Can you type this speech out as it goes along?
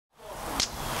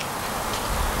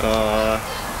Alright,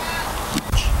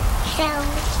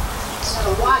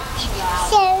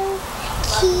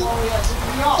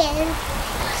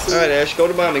 Ash, go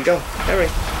to mommy, go. Hurry.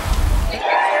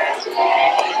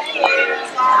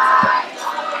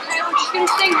 We're just gonna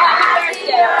sing happy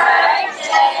birthday, alright?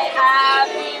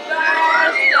 Happy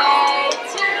birthday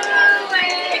to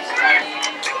Ashley.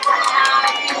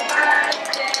 Happy birthday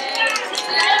to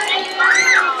you.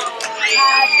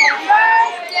 Happy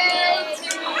birthday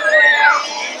to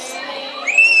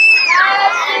Ashley.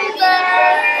 Happy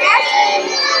birthday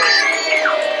to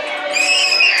you.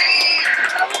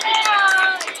 Come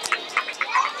down.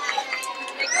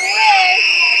 Make a wish.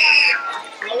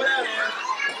 Slow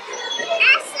down, Ash.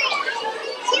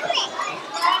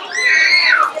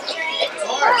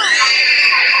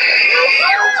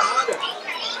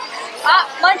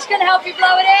 Munch gonna help you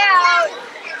blow it out.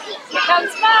 Here comes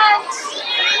Munch.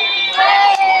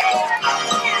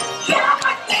 Your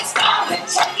birthday star with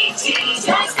Chuck E. Cheese.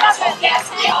 Your special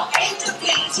guest, your aim to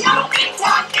please. Your big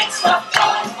time extra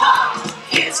fun.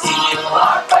 Here's to you,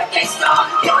 our birthday star.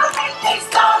 Your birthday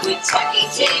star with Chuck E.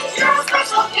 Cheese. Your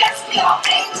special guest, your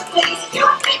aim to please. Your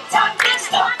big time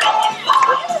extra fun.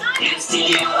 Here's to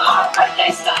you, our birthday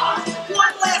star.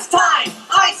 One last time,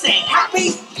 I say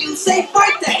happy, you say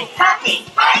birthday. Happy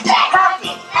birthday,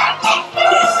 happy birthday.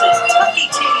 This is Chuck E.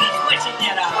 Cheese wishing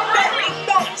you the very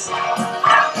best.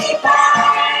 Happy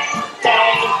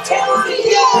birthday to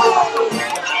you.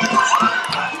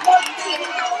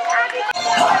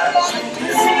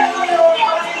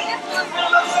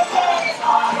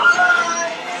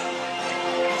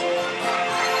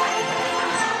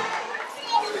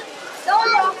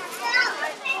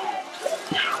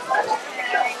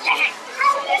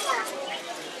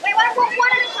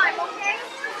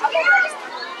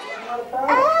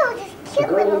 The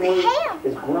golden root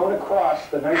is grown across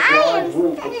the nice large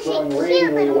root that's growing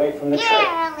radially away from the tree.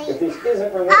 If this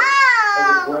isn't removed,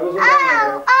 as it grows in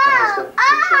diameter, and as the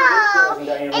mature root grows in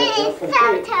diameter, it will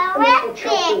complete, and this will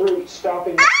choke the root,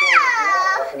 stopping the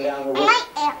flow up and down the root.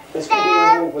 This can be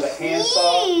removed with a handsaw,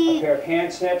 a pair of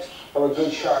hand snips, or a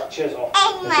good sharp chisel.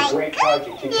 It's a great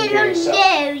project you can do yourself. Now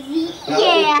that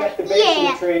we've checked the base of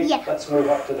the tree, let's move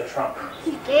up to the trunk.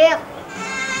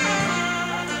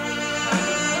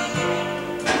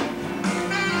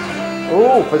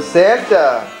 Ooh, for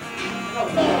Santa.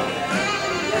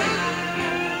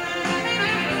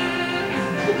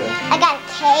 I got a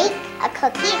cake, a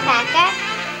cookie, a cracker,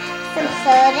 some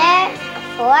soda, a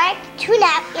fork, 2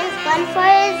 napkins, one for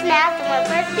his mouth and one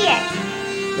for his beard.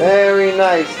 Very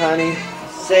nice, honey.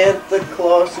 Santa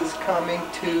Claus is coming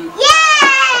to...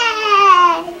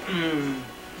 Yay!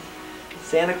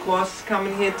 Santa Claus is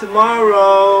coming here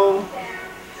tomorrow.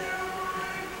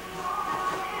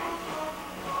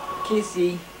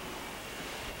 Kissy.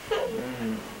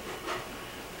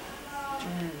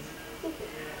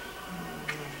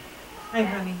 Hi,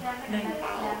 honey. Night.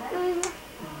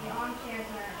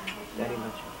 Very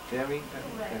much. Very.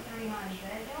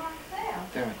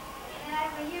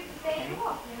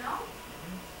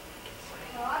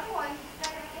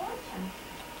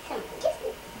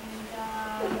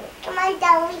 Come on,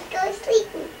 darling, go sleep.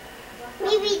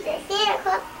 Maybe the Santa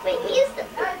Claus bring you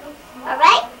something.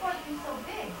 Alright?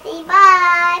 Say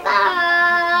bye,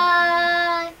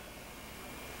 bye.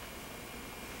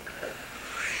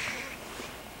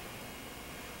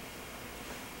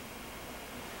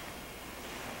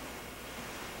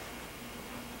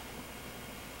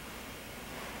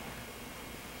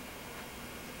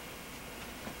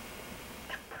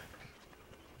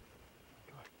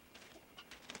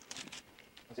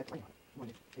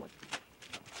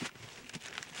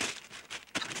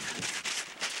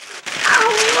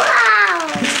 Oh, wow!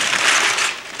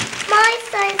 My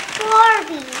size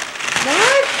Barbie.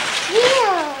 What?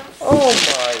 Yeah. Oh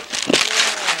my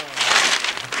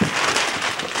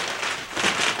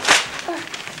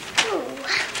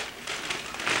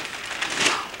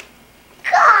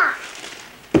God!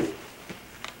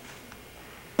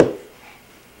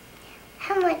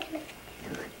 How am I gonna fit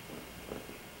this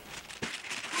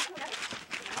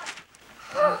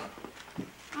on?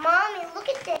 Mommy, look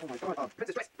at this.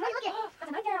 Princess Joyce. Mommy, look at it. That's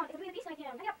a nightgown. It's a really beast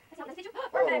nightgown. Hurry up. That's not this.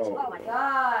 Perfect. Oh my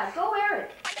God. Go wear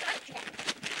it.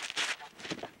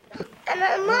 And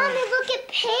Mommy, look at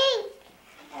pink.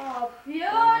 Oh,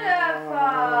 beautiful.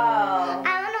 I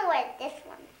want to wear this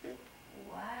one.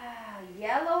 Wow,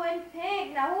 yellow and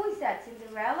pink. Now who is that?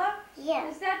 Cinderella? Yeah.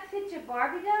 Does that fit your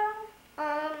Barbie doll?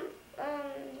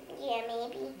 Yeah,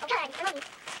 maybe.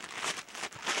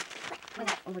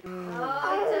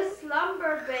 Oh, it's a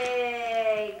slumber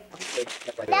bag.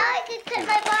 Now I can cut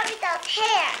my Barbie doll's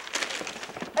hair.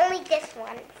 Only this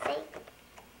one, see?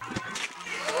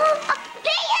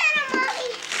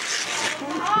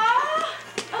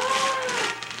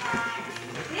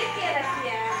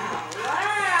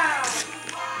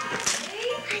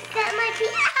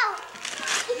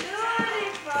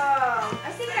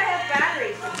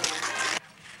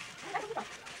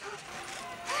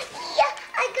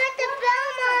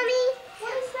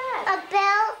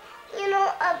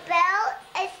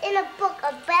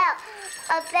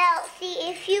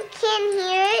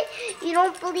 you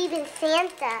don't believe in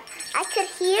Santa. I could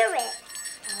hear it.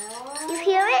 Oh. You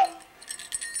hear it?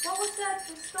 What was that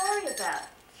the story about?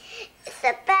 It's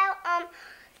about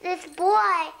this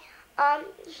boy.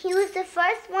 He was the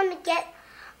first one to get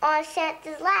on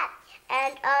Santa's lap,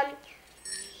 and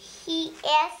he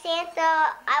asked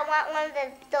Santa, "I want one of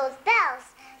those bells."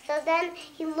 So then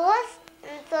he lost,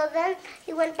 and so then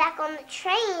he went back on the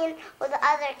train with the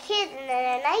other kids in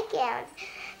their nightgowns.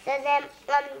 So then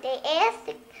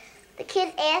the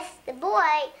kids asked the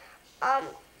boy,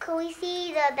 could we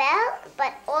see the bell?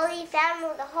 But all he found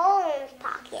was a hole in his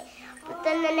pocket. But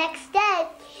then the next day,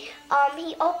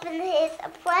 he opened his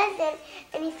present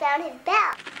and he found his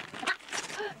bell.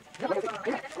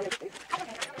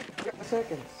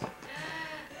 Seconds.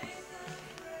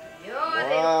 Wow.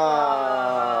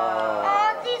 Wow.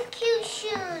 Oh, these cute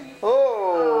shoes.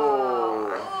 Oh.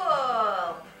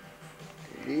 Cool.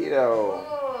 Vito.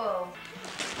 Cool.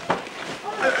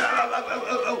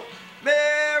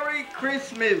 Merry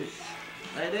Christmas.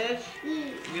 Right, Ash?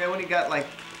 Yeah, when you got like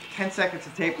 10 seconds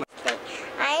of tape left.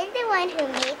 I'm the one who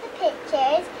made the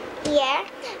pictures. Here,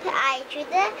 I drew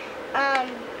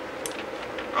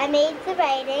I made the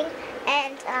writing,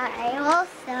 and I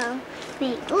also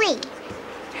made Glee.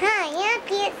 Hi, I'm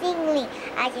dancing Glee.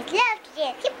 I just love to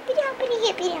dance. Hippity hoppity,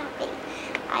 hippity hoppity.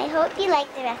 I hope you like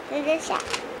the rest of the shot.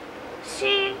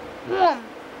 See, La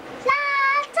da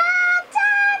da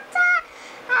da.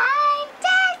 I'm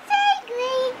dancing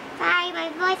Glee. Sorry, my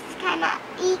voice is kind of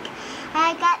weak.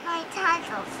 I got my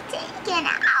tonsils sticking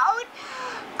out.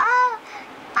 Oh,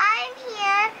 I'm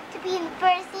here to be in the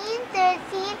first scene, third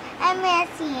scene, and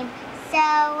last scene. So,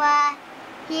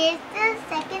 here's the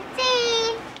second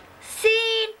scene.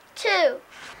 Scene 2.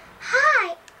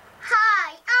 Hi,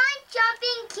 I'm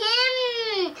Jumping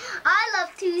Kim. I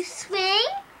love to swing.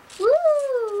 Woo,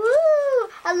 woo.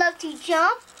 I love to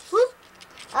jump. Whoop.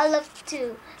 I love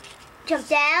to jump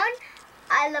down.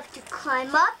 I love to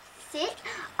climb up, sit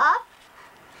up.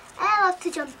 I love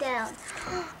to jump down.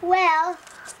 Well,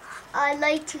 I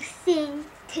like to sing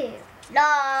too.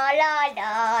 La la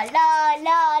la la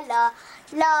la la la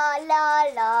la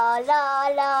la la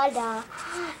la la.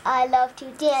 I love to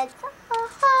dance. Ha ha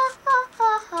ha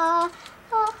ha ha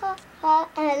ha ha.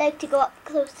 And I like to go up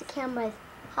close to cameras.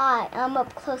 Hi, I'm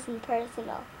up close and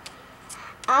personal.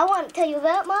 I want to tell you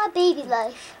about my baby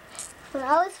life. When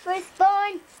I was first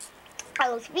born, I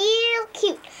was real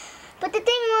cute. But the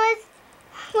thing was,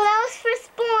 when I was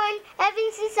first born,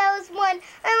 ever since I was 1,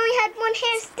 I only had one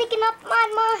hair sticking up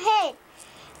on my head.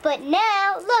 But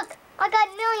now, look, I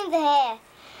got millions of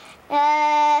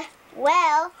hair.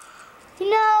 Well, you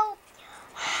know,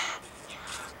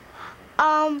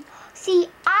 see,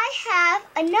 I have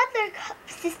another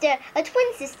sister, a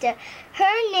twin sister.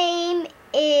 Her name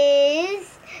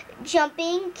is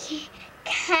Jumping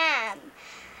Cam.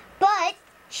 But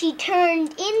she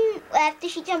turned in, after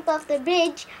she jumped off the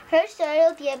bridge, her story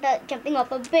will be about jumping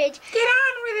off a bridge. Get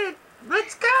on with it.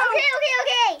 Let's go.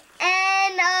 Okay.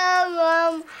 And,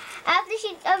 after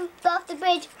she jumped off the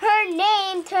bridge, her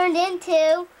name turned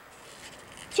into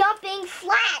Jumping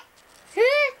Flat.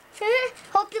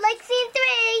 Hope you like scene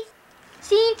 3.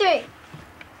 Scene 3.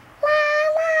 La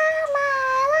la la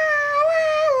la la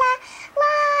la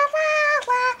la la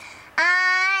la. I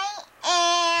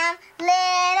am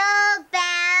Little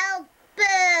Belle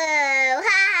Boo.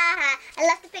 Ha ha ha. I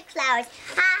love to pick flowers.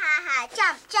 Ha ha ha.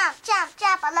 Jump, jump, jump,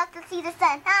 jump. I love to see the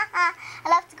sun. Ha ha. I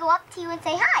love to go up to you and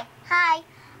say hi. Hi.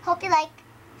 Hope you like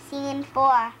scene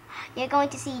 4. You're going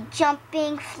to see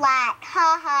Jumping Flat.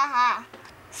 Ha ha ha.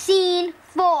 Scene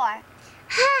 4.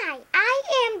 Hi, I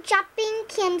am Jumping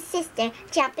Kim's sister,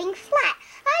 Jumping Flat.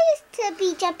 I used to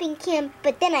be Jumping Kim,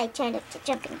 but then I turned it to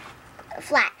Jumping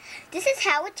Flat. This is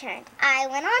how it turned. I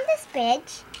went on this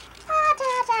bridge. Da,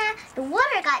 da, da. The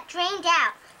water got drained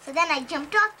out, so then I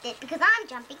jumped off it because I'm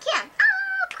Jumping Kim.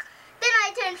 Oh! Then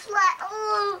I turned flat.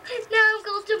 Oh, now I'm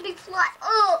going Jumping Flat.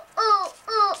 Oh.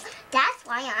 That's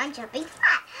why I'm Jumping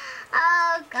Flat.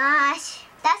 Oh, gosh.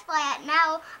 That's why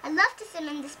now I love to sit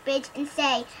on this bridge and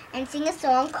sing a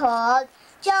song called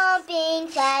Jumping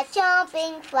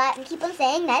Flat, and keep on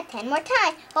saying that 10 more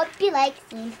times. Hope you like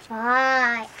scene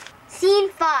 5.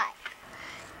 Scene 5.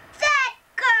 That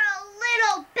girl,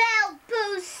 Little Belle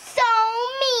Boo's so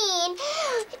mean.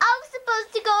 I was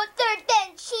supposed to go third,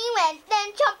 then she went,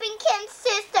 then Jumping Kim's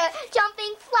sister,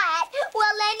 Jumping Flat.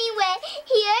 Well, anyway,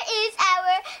 here is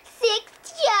our 6th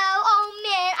show. Oh,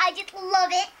 man, I just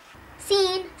love it.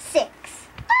 Scene 6.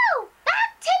 Oh,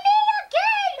 back to me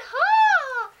again,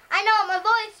 huh? I know my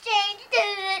voice changed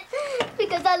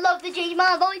because I love to change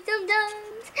my voice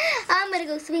sometimes. I'm gonna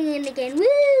go swinging again. Woo,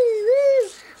 woo.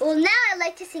 Well, now I'd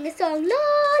like to sing a song. La, la,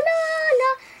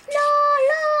 la, la,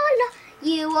 la, la.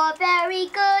 You are very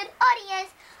good,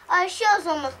 audience. Our show's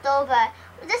almost over.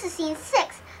 This is scene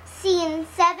 6. Scene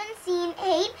 7, scene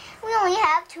 8. We only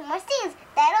have 2 more scenes.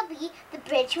 That'll be the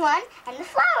bridge one and the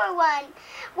flower one.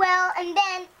 Well, and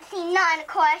then scene 9, of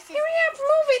course, is... Hurry up,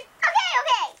 move it.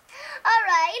 Okay. All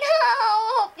right.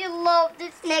 I hope you love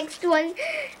this next one.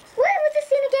 What was the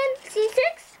scene again? Scene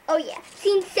 6? Oh, yeah.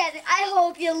 Scene 7. I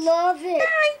hope you love it.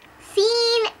 Bye.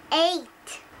 Scene 8.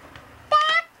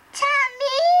 Back to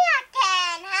me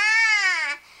again,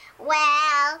 huh?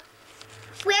 Well,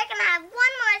 we're going to have one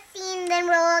more scene, then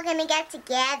we're all going to get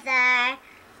together.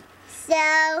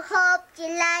 So, hope you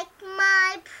like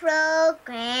my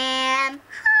program.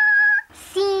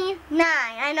 Scene 9.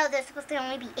 I know there's supposed to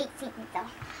only be 8 scenes, though.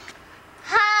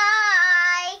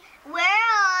 Hi! Where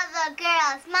are the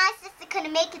girls? My sister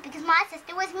couldn't make it because my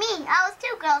sister was me. I was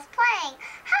 2 girls playing.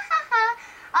 Ha ha ha.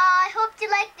 I hope you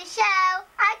like the show.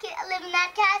 I can live in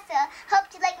that castle. Hope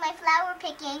you like my flower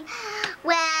picking.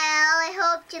 Well, I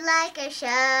hope you like our show.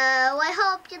 I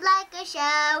hope you like our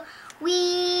show.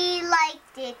 We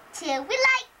liked it too. We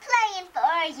like playing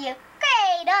for you.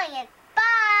 Great audience.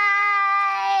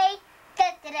 Bye.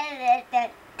 Da, da, da, da, da,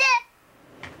 da.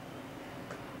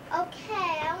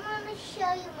 Okay, I want to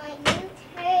show you my new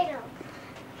turtle.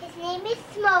 His name is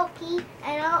Smokey,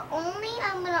 and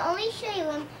I'm gonna only show you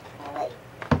him.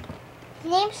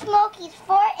 His name's Smokey. He's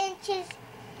 4 inches,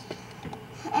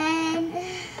 and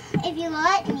if you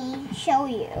let me show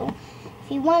you,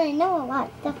 if you want to know a lot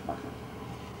of stuff about him,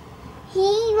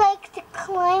 he likes to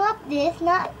climb up this,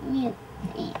 not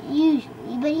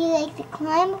usually, but he likes to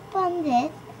climb up on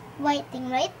this white thing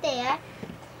right there,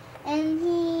 and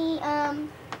he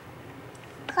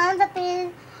climbs up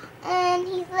in, and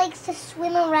he likes to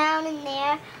swim around in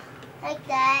there like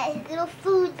that. His little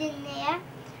food's in there.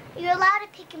 You're allowed to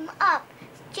pick him up.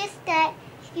 It's just that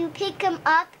if you pick him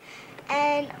up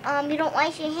and you don't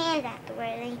wash your hands afterward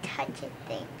and you touch a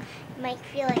thing, you might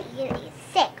feel like you're gonna get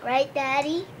sick, right,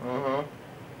 Daddy?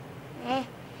 Mm-hmm.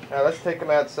 Now let's take him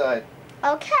outside.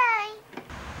 Okay.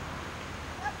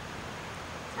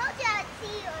 Told you I'd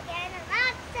see you again. I'm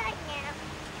outside now,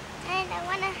 and I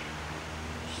wanna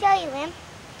show you him.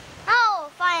 Oh,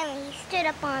 finally, he stood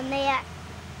up on there.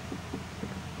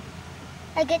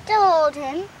 I get to hold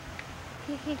him.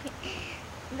 Look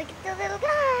at the little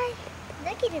guy.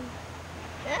 Look at him.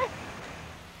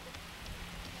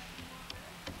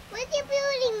 Where's your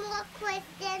beauty mark,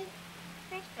 Kristen?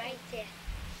 It's right there.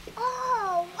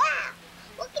 Oh, wow.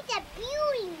 Look at that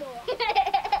beauty mark.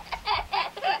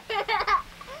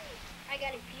 I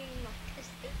got a beauty mark,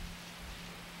 Kristen.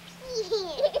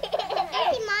 Yeah.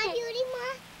 See my beauty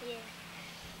mark? Yeah.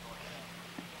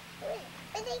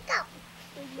 Where'd they go?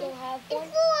 You don't have one? It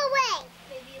flew away.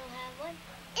 Maybe you don't have one?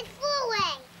 It flew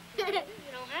away. You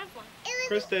don't have one.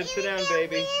 Kristen, sit down,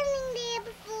 baby. It was landing there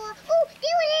before. Oh,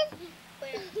 there it is.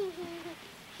 Where? It flew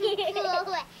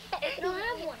away. You don't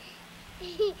have one.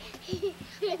 Wait,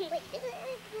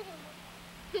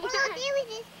 oh, there it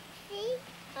is. See?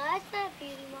 Oh, that's not a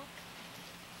beauty mark.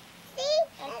 See?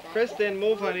 Kristen,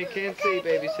 move, honey. Can't see,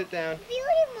 baby. Sit down.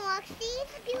 Beauty mark. See,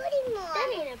 it's a beauty mark. That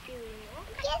ain't a beauty mark.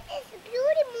 Yes, it's a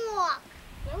beauty mark.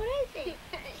 No, what is it?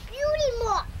 Beauty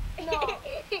mark. No.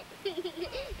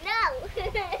 No.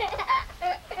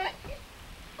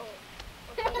 Oh.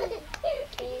 Okay.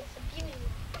 It's a beauty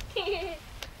mark. It's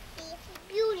a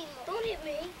beauty mark. Don't hit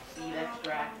me. See that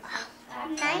track?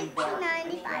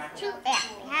 1995 to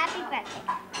Ashley. Happy birthday.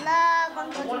 Love,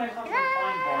 Uncle Jimmy.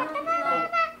 Love.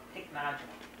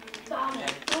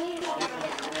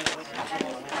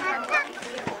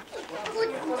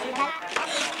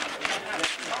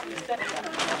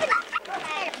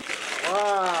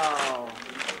 Wow.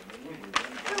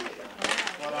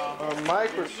 A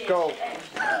microscope.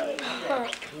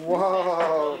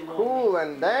 Whoa, cool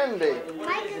and dandy.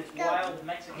 Microscope.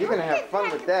 You're going to have fun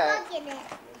with that.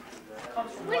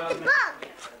 Where's the bug?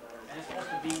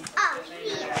 Oh,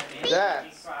 here.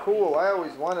 That's cool. I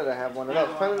always wanted to have one of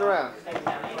those. Turn it around. A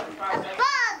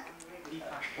bug.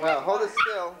 Well, hold it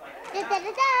still. Da, da, da,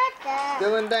 da, da.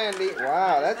 Still and dandy.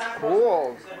 Wow, that's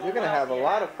cool. You're going to have a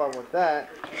lot of fun with that.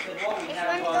 Just want to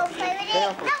go play with Hey, it.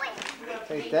 Uncle. No, wait.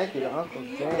 Say thank you to Uncle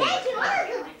James. Thank you,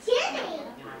 Uncle Jimmy.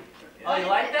 Oh, you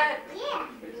like that? Yeah.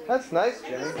 That's nice,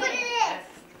 Jimmy. Look what it is.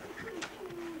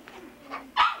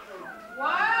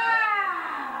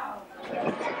 Wow!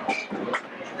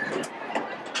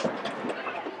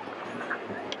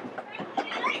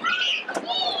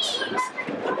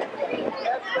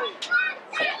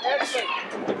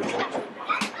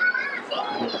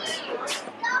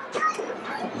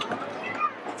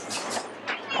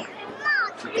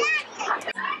 Look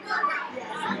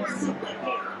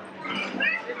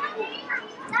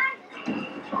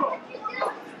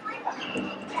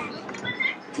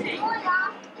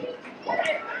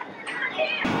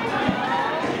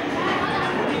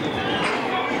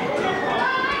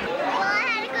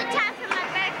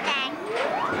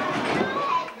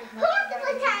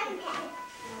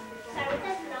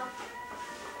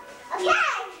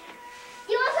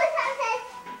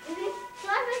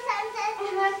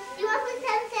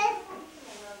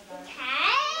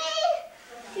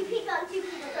people and 2 people,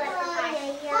 so that's fine.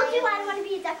 We'll do I want to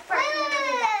be a duck first. And then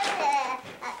we'll do that.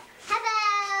 How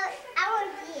about I want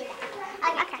to be a duck?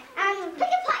 Okay. Pick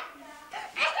a part.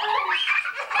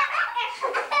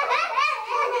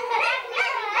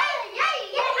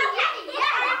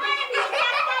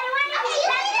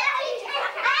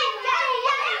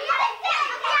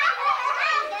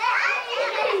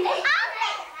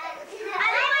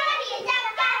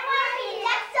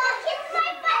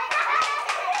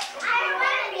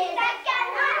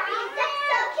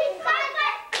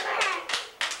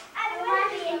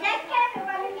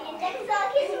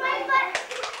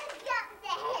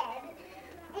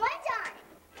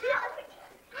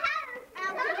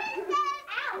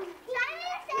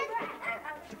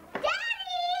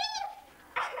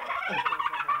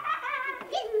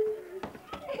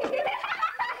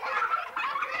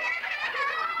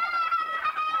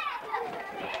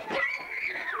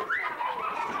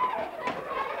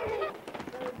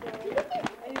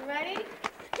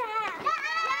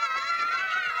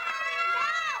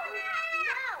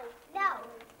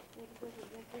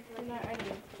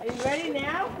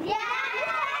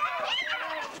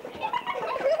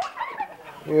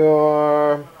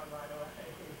 You're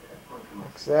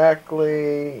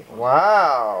exactly,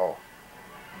 wow.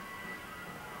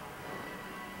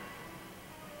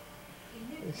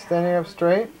 You standing up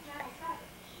straight?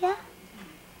 Yeah.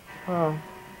 Oh.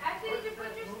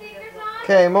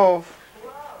 Okay, move.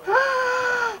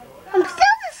 I'm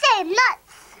still the same,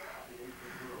 nuts.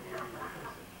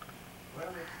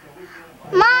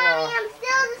 Mommy, I'm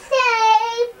still the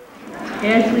same.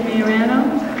 Ashley Miorano.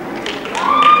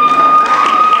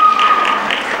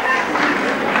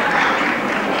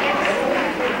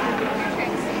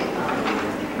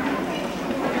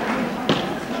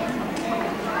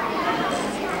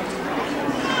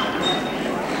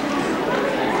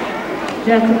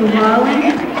 Jessica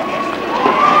Holland.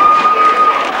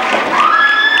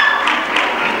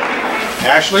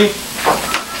 Ashley?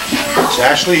 It's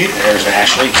Ashley. There's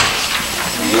Ashley.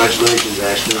 Congratulations,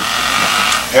 Ashley.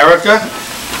 Erica?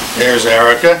 There's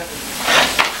Erica.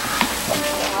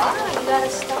 Oh, you got a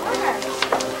star.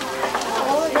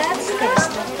 Oh, that's nice.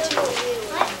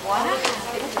 Wow.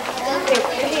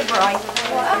 Hey, Brian.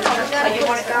 Wow, you got a good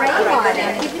frame on it.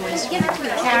 Give it to me,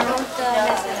 Carol.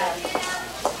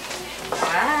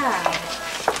 Wow.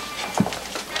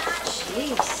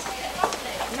 Jeez.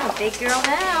 You're a big girl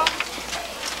now.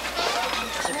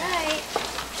 That's right.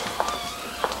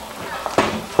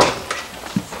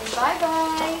 Say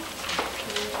bye-bye.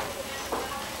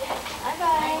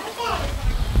 Bye-bye.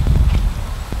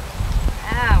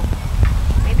 Wow.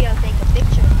 Maybe I'll take a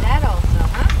picture of that also,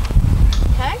 huh?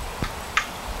 Okay?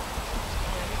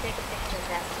 Let me take a picture of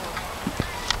that too.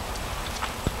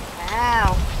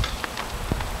 Wow.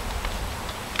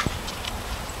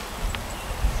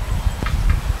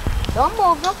 Don't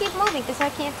move. Don't keep moving because I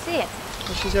can't see it.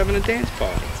 Well, she's having a dance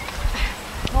party.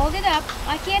 Hold it up.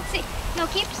 I can't see. No,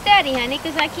 keep steady, honey,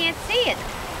 because I can't see it.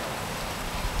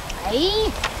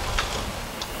 Hey.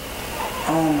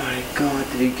 Oh my God,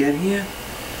 did he get here?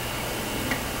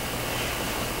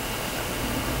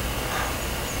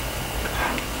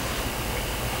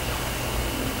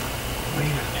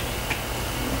 Wait a minute.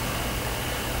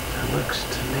 That looks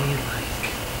to me like...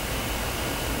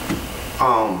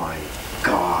 Oh my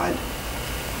God.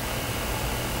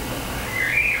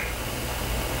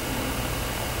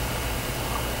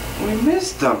 We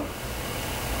missed him.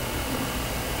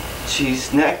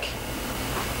 Cheese neck.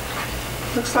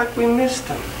 Looks like we missed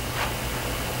him.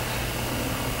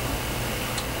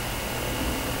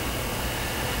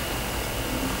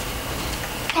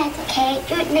 That's okay.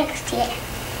 Do it next year.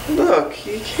 Look,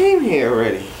 he came here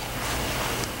already.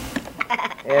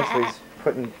 Ashley's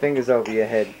putting fingers over your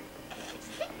head.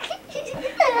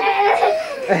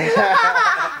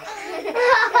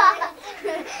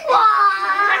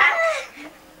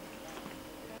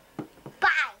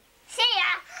 Bye. See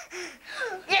ya.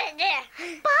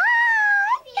 Bye.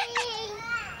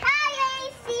 Hi,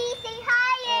 AC. Say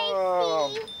hi, AC. Oh.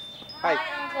 Hi.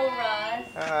 Uncle Russ.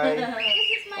 Hi. This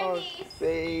is my Oh, niece.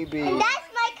 baby. And that's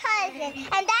my cousin.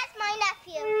 And that's my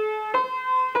nephew.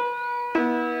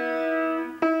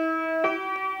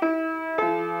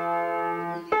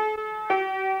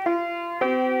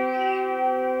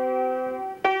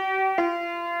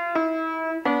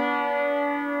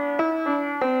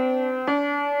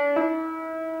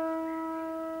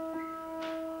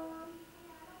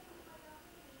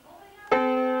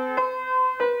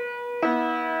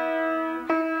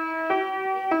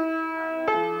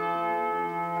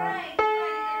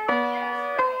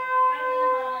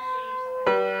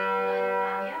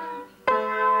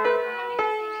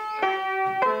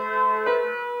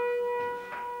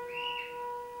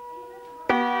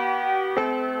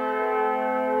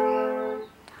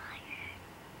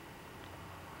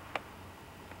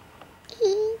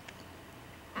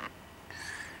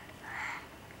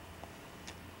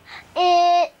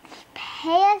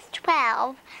 Hayes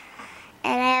 12,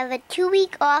 and I have a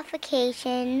 2-week off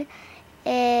vacation.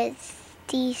 It's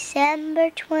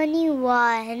December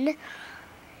 21.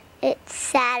 It's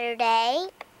Saturday.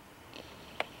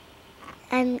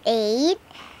 I'm 8,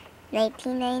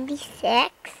 1996.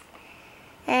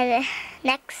 And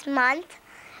next month,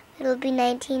 it'll be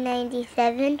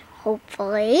 1997,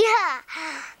 hopefully.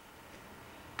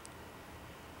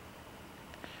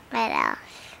 What else?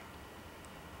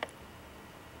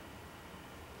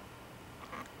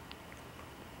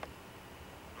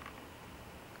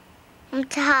 I'm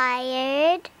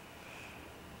tired.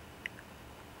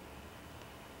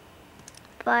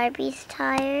 Barbie's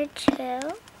tired too.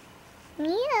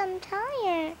 Yeah, I'm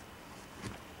tired.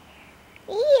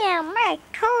 Yeah, my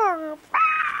tongue.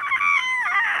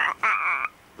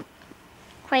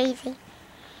 Crazy.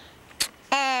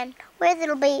 And where's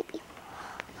little baby?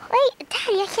 Wait,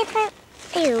 Daddy, I can't find.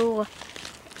 Ew.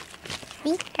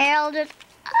 See, Harold just.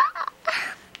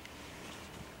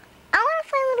 I want to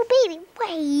find little baby.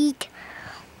 Wait.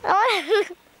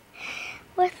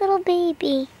 Where's little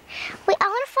baby? Wait, I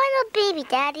want to find little baby,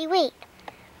 Daddy. Wait.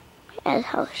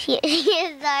 Oh, she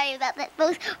is. Sorry about that,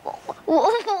 folks.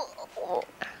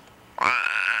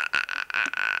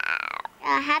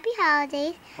 Happy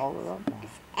holidays.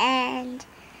 And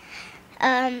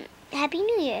Happy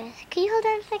New Year. Can you hold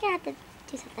on a second? I have to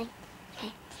do something.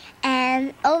 Okay.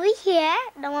 And over here,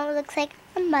 the one who looks like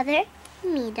a mother,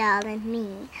 me, darling,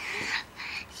 me.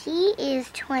 She is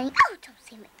 20. Oh, don't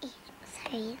say my age.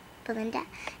 Sorry, Belinda.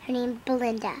 Her name is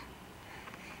Belinda.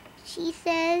 She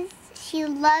says she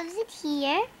loves it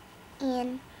here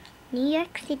in New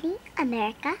York City,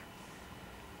 America.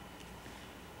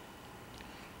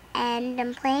 And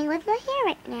I'm playing with my hair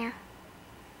right now.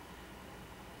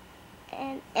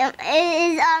 And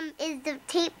is the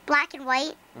tape black and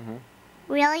white? Mm-hmm.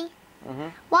 Really? Mm-hmm.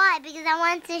 Why? Because I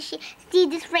want to see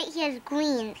this right here is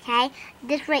green, okay?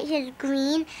 This right here is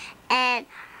green, and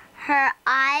her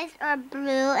eyes are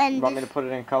blue, and You want me to put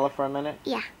it in color for a minute?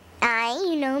 yeah.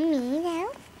 You know me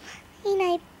now. You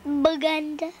know,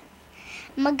 Maganda.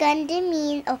 Maganda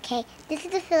means, okay, this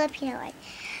is the Filipino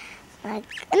word.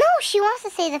 No, she wants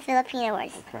to say the Filipino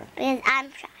words. Okay. Because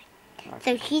I'm shy. Okay.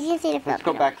 So she's going to say the Filipino Let's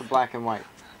go back to words. black and white.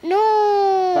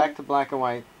 No. Back to black and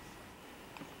white.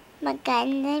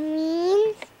 Maganda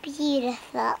means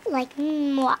beautiful, like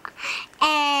moi.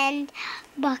 And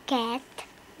bucket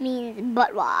means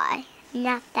butt why.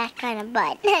 Not that kind of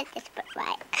butt. Just butt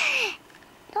why.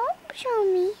 Don't show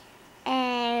me.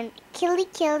 And killy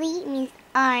killy means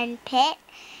armpit.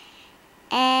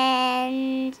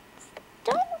 And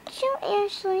don't show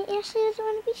Ashley. Ashley doesn't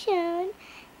want to be shown.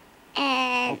 We'll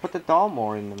And put the doll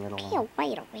more in the middle. okay,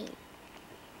 wait a minute.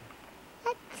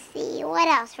 Let's see, what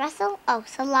else, Russell? Oh,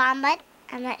 salamat.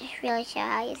 I'm not really sure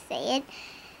how you say it.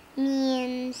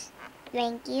 Means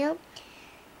thank you.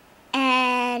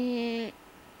 And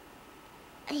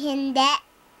hindi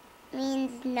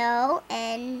means no.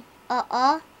 And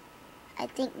oo, I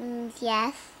think means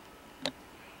yes.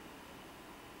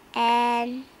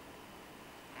 And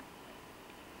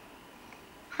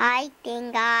hi,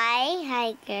 Tingay.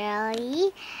 Hi,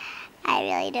 girlie. I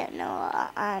really don't know.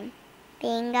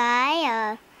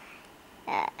 Tingay.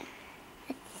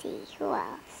 Let's see, who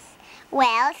else?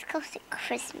 Well, it's close to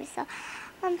Christmas, so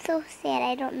I'm so sad.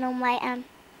 I don't know my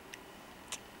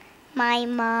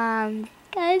mom.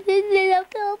 Guys, it's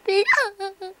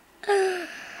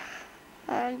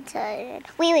I'm tired.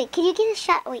 Wait, could you get a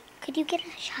shot? Wait, could you get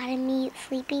a shot of me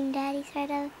sleeping, Daddy,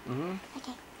 sort of? Mm-hmm.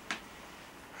 Okay.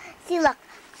 See, look.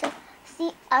 So,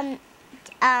 see,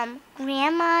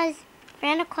 Grandma's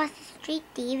ran across the street,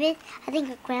 David. I think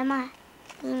her grandma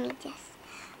gave me this.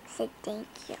 Said thank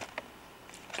you.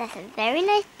 That's a very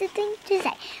nice thing to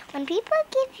say. When people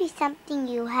give you something,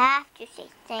 you have to say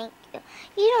thank you.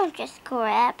 You don't just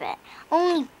grab it.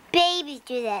 Only babies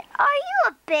do that. Are you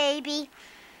a baby?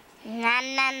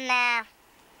 Nah.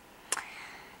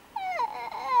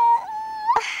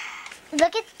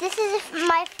 Look at this is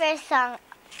my first song.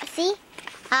 See?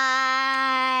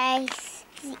 I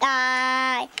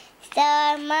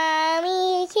saw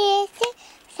Mommy kissing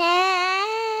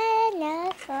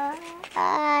Santa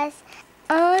Claus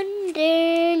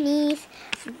underneath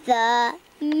the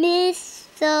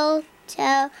mistletoe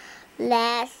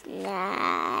last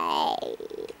night.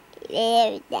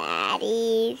 If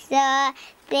Daddy saw,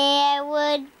 there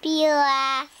would be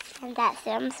laughs. And that's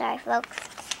it. I'm sorry, folks.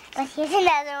 But here's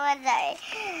another one. Sorry.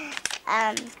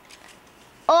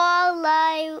 All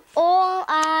I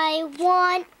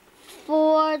want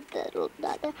for little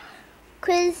brother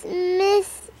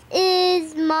Christmas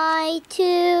is my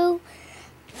 2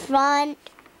 front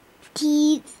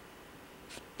teeth,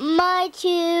 my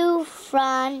two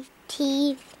front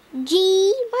teeth.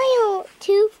 G, my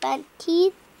two front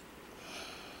teeth.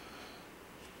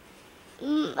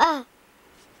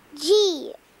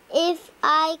 G, if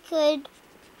I could,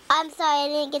 I'm sorry, I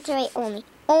didn't get to write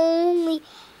only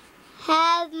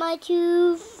have my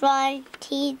two front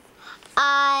teeth,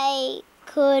 I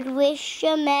could wish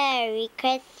a Merry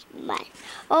Christmas.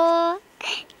 Oh,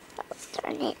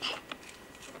 darn it.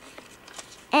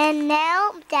 And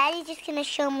now, Daddy's just going to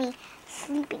show me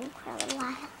sleeping for a little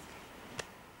while.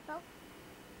 Oh.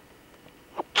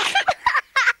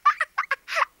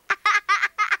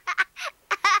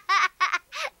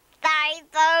 Sorry,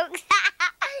 folks.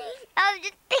 I was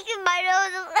just picking my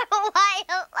nose a little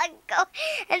while ago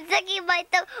and sucking my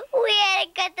thumb. We had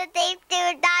to cut the tape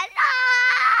to that.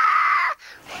 Ah!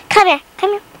 Come here.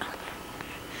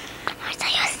 I'll tell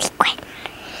you a secret.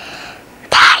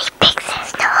 Daddy picks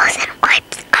his nose and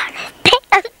wipes on his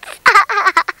pants.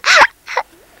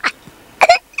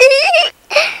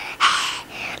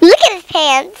 Look at his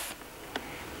pants.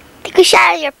 Take a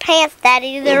shot of your pants,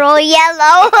 Daddy. They're all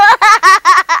yellow.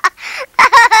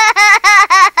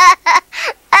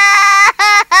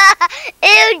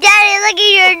 Ew, Daddy, look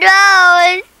at your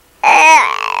nose.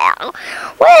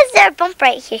 Why is there a bump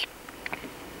right here?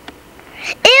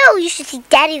 Ew, you should see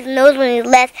Daddy's nose when he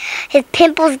laughs. His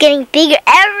pimple's getting bigger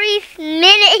every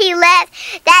minute he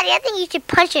laughs. Daddy, I think you should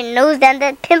punch your nose down.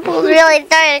 That pimple's really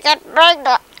starting to get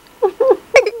bigger.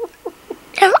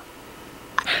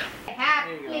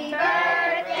 Happy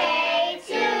birthday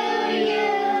to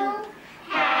you.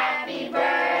 Happy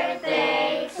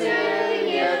birthday to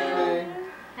you.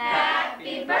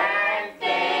 Happy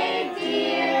birthday,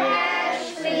 dear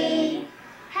Ashley.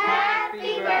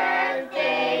 Happy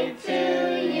birthday to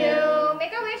you.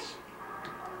 Make a wish.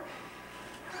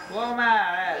 Blow 'em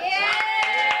out. Yay!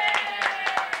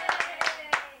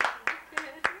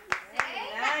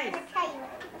 Nice.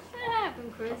 What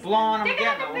happened, Chris? Blow on them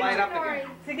again. They'll light up again.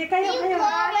 You blow it.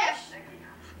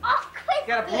 Oh, Chris. You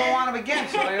gotta blow on them again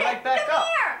so they light back Come up.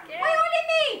 here. Wait, what do you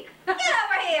mean? Get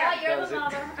over here. Oh, you're Does the it?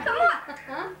 mother. Come on.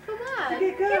 Come on.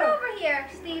 Get over here,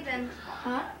 Stephen.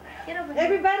 Huh? Get over here.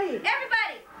 Everybody.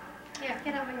 Here,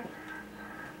 get over here.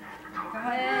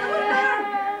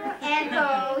 And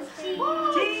go. Cheese.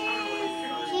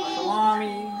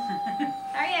 Salami.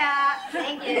 Hurry up.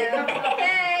 Thank you.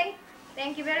 Okay.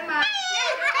 Thank you very much.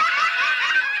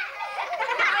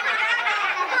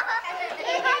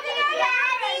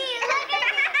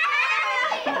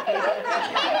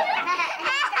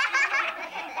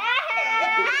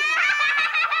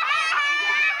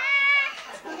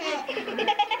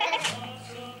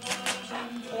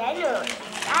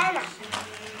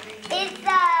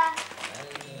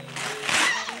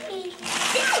 It's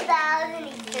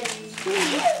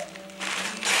 2002.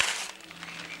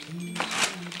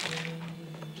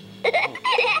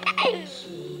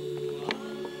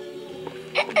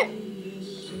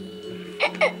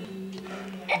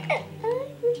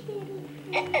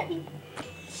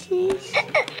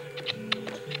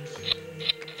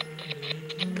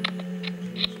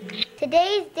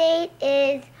 Today's date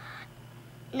is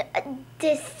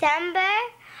December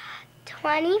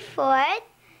 24th,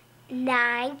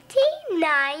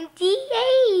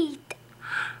 1998.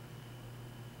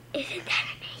 Isn't that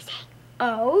amazing?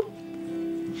 Oh.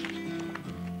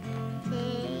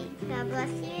 God bless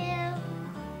you.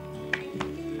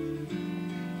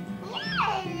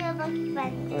 Yeah, God bless you.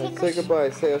 Alright, say goodbye.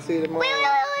 Say I'll see you tomorrow. Wait.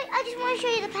 I just want to show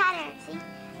you the pattern. See?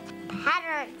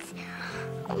 Patterns.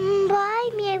 Bye,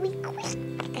 Mary Queen.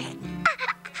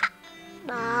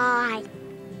 Bye.